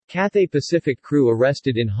Cathay Pacific crew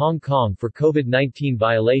arrested in Hong Kong for COVID-19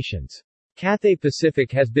 violations. Cathay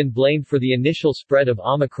Pacific has been blamed for the initial spread of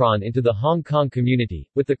Omicron into the Hong Kong community,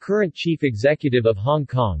 with the current chief executive of Hong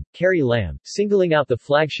Kong, Carrie Lam, singling out the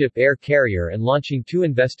flagship air carrier and launching 2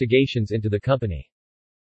 investigations into the company.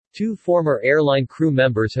 2 former airline crew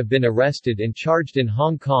members have been arrested and charged in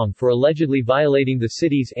Hong Kong for allegedly violating the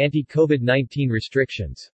city's anti-COVID-19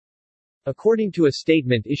 restrictions. According to a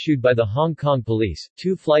statement issued by the Hong Kong police,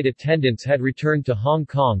 2 flight attendants had returned to Hong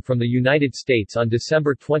Kong from the United States on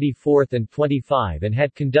December 24 and 25 and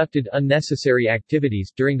had conducted unnecessary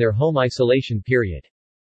activities during their home isolation period.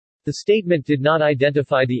 The statement did not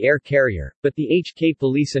identify the air carrier, but the HK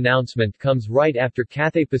police announcement comes right after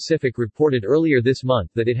Cathay Pacific reported earlier this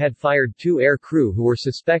month that it had fired 2 air crew who were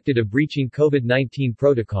suspected of breaching COVID-19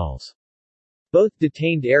 protocols. Both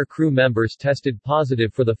detained air crew members tested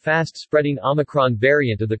positive for the fast-spreading Omicron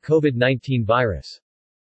variant of the COVID-19 virus.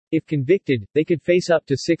 If convicted, they could face up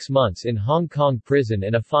to 6 months in Hong Kong prison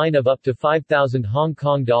and a fine of up to 5,000 Hong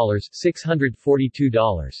Kong dollars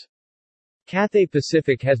 $642. Cathay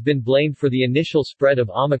Pacific has been blamed for the initial spread of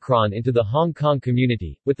Omicron into the Hong Kong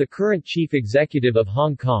community, with the current chief executive of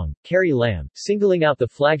Hong Kong, Carrie Lam, singling out the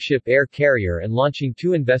flagship air carrier and launching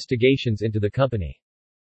 2 investigations into the company.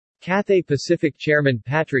 Cathay Pacific chairman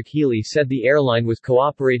Patrick Healy said the airline was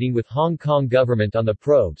cooperating with Hong Kong government on the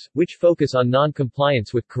probes, which focus on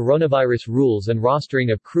non-compliance with coronavirus rules and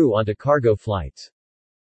rostering of crew onto cargo flights.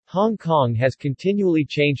 Hong Kong has continually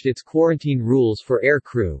changed its quarantine rules for air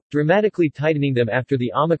crew, dramatically tightening them after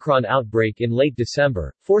the Omicron outbreak in late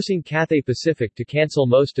December, forcing Cathay Pacific to cancel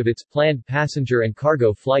most of its planned passenger and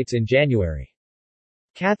cargo flights in January.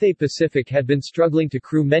 Cathay Pacific had been struggling to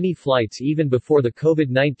crew many flights even before the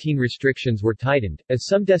COVID-19 restrictions were tightened, as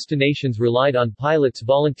some destinations relied on pilots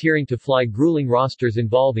volunteering to fly grueling rosters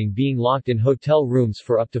involving being locked in hotel rooms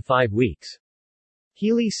for up to 5 weeks.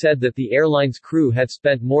 Healy said that the airline's crew had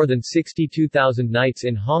spent more than 62,000 nights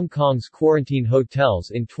in Hong Kong's quarantine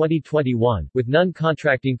hotels in 2021, with none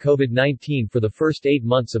contracting COVID-19 for the first 8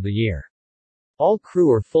 months of the year. All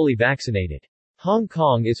crew are fully vaccinated. Hong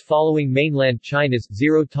Kong is following mainland China's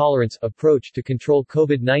zero-tolerance approach to control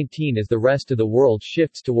COVID-19 as the rest of the world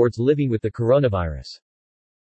shifts towards living with the coronavirus.